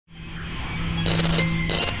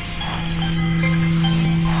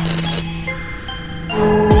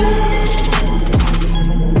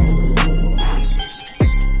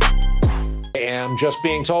I'm just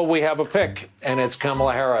being told we have a pick, and it's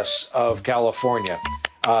Kamala Harris of California.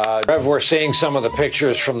 Rev, we're seeing some of the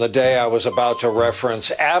pictures from the day I was about to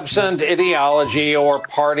reference. Absent ideology or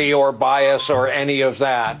party or bias or any of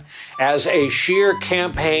that, as a sheer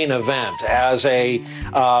campaign event, as an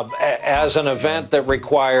event that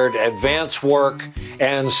required advanced work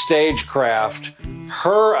and stagecraft,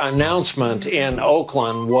 her announcement in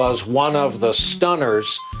Oakland was one of the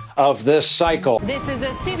stunners of this cycle. This is a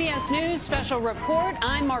CBS News special report.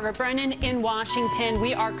 I'm Margaret Brennan in Washington.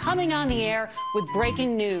 We are coming on the air with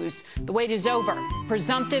breaking news. The wait is over.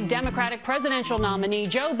 Presumptive Democratic presidential nominee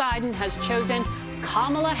Joe Biden has chosen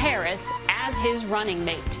Kamala Harris as his running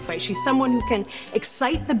mate. She's someone who can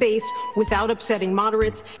excite the base without upsetting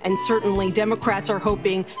moderates, and certainly Democrats are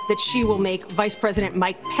hoping that she will make Vice President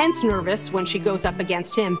Mike Pence nervous when she goes up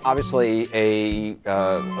against him. Obviously a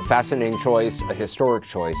fascinating choice, a historic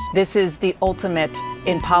choice. This is the ultimate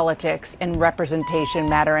in politics, in representation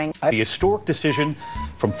mattering. The historic decision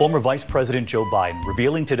from former Vice President Joe Biden,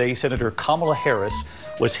 revealing today Senator Kamala Harris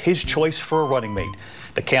was his choice for a running mate.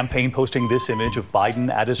 The campaign posting this image of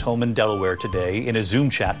Biden at his home in Delaware today in a Zoom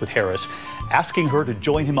chat with Harris, asking her to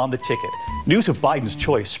join him on the ticket. News of Biden's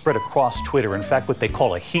choice spread across Twitter. In fact, what they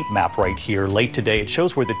call a heat map right here late today. It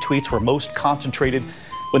shows where the tweets were most concentrated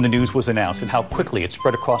when the news was announced and how quickly it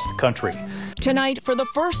spread across the country. Tonight, for the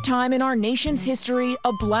first time in our nation's history,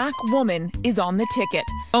 a black woman is on the ticket.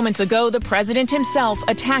 Moments ago, the president himself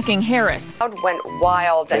attacking Harris. The crowd went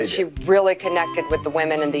wild, and she really connected with the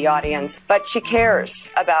women in the audience. But she cares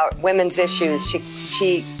about women's issues.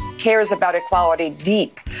 She cares about equality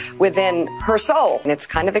deep within her soul. And it's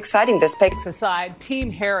kind of exciting, this pick. Aside, Team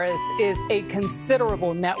Harris is a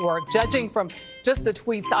considerable network, judging from just the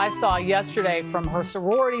tweets I saw yesterday from her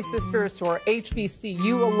sorority sisters to her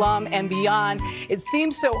HBCU alum and beyond. It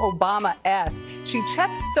seems so Obama-esque. She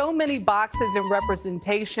checks so many boxes in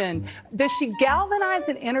representation. Does she galvanize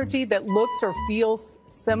an energy that looks or feels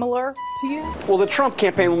similar to you? Well, the Trump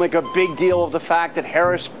campaign will make a big deal of the fact that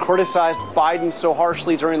Harris criticized Biden so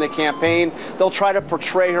harshly during the campaign. They'll try to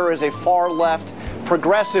portray her as a far-left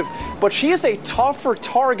progressive, but she is a tougher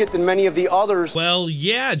target than many of the others. Well,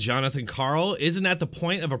 yeah, Jonathan Karl, isn't that the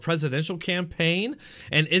point of a presidential campaign?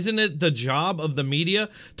 And isn't it the job of the media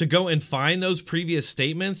to go and find those previous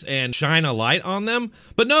statements and shine a light on them?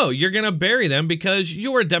 But no, you're gonna bury them because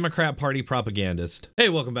you're a Democrat Party propagandist. Hey,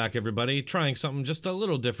 welcome back, everybody. Trying something just a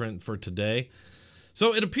little different for today.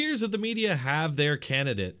 So it appears that the media have their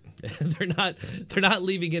candidate. They're not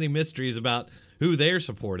leaving any mysteries about who they're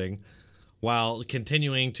supporting, while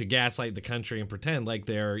continuing to gaslight the country and pretend like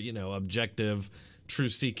they're, you know, objective,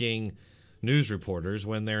 truth-seeking news reporters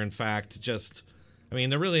when they're in fact just, I mean,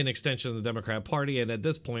 they're really an extension of the Democrat Party and at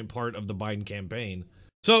this point part of the Biden campaign.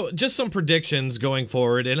 So just some predictions going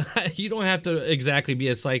forward, and you don't have to exactly be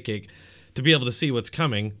a psychic to be able to see what's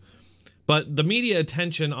coming, but the media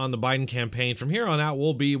attention on the Biden campaign from here on out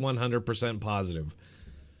will be 100% positive.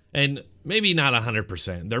 And maybe not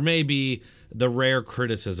 100%. There may be the rare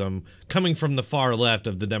criticism coming from the far left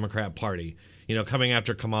of the Democrat Party, you know, coming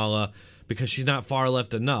after Kamala because she's not far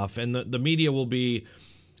left enough. And the media will be,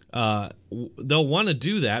 they'll want to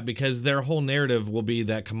do that because their whole narrative will be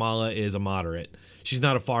that Kamala is a moderate. She's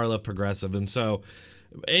not a far left progressive. And so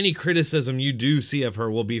any criticism you do see of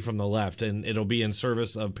her will be from the left, and it'll be in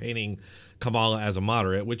service of painting Kamala as a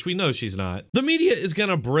moderate, which we know she's not. The media is going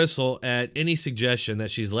to bristle at any suggestion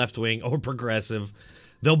that she's left-wing or progressive.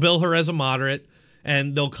 They'll bill her as a moderate,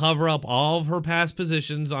 and they'll cover up all of her past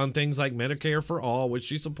positions on things like Medicare for all, which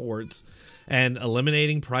she supports, and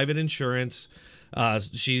eliminating private insurance.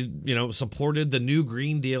 She's, you know, supported the new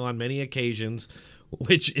Green Deal on many occasions,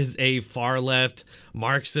 which is a far-left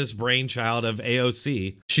Marxist brainchild of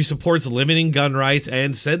AOC. She supports limiting gun rights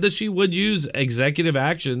and said that she would use executive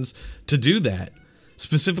actions to do that,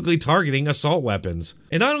 specifically targeting assault weapons.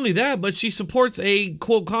 And not only that, but she supports a,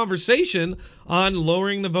 quote, conversation on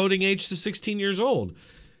lowering the voting age to 16 years old.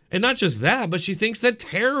 And not just that, but she thinks that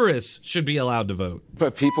terrorists should be allowed to vote.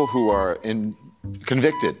 But people who are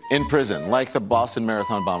convicted in prison, like the Boston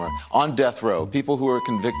Marathon bomber, on death row, people who are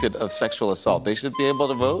convicted of sexual assault, they should be able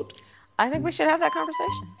to vote? I think we should have that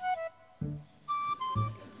conversation.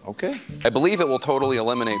 Okay. I believe it will totally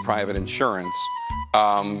eliminate private insurance.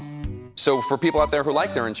 So for people out there who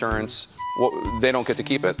like their insurance, they don't get to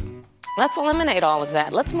keep it? Let's eliminate all of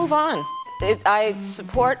that. Let's move on. I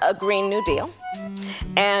support a Green New Deal,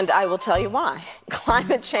 and I will tell you why.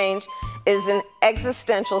 Climate change is an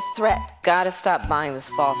existential threat. Gotta stop buying this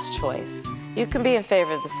false choice. You can be in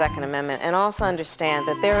favor of the Second Amendment and also understand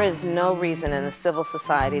that there is no reason in a civil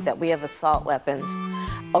society that we have assault weapons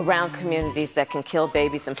around communities that can kill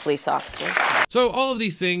babies and police officers. So all of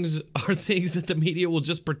these things are things that the media will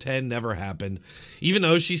just pretend never happened, even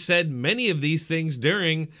though she said many of these things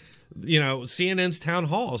during, CNN's town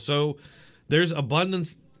hall. So there's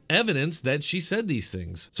abundance evidence that she said these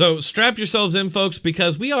things. So strap yourselves in, folks,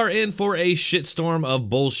 because we are in for a shitstorm of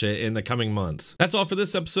bullshit in the coming months. That's all for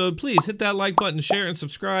this episode. Please hit that like button, share, and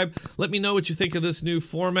subscribe. Let me know what you think of this new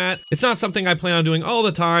format. It's not something I plan on doing all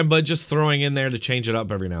the time, but just throwing in there to change it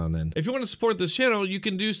up every now and then. If you want to support this channel, you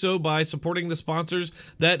can do so by supporting the sponsors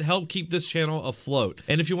that help keep this channel afloat.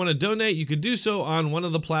 And if you want to donate, you can do so on one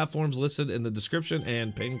of the platforms listed in the description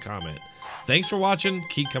and pinned comment. Thanks for watching.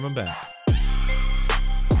 Keep coming back.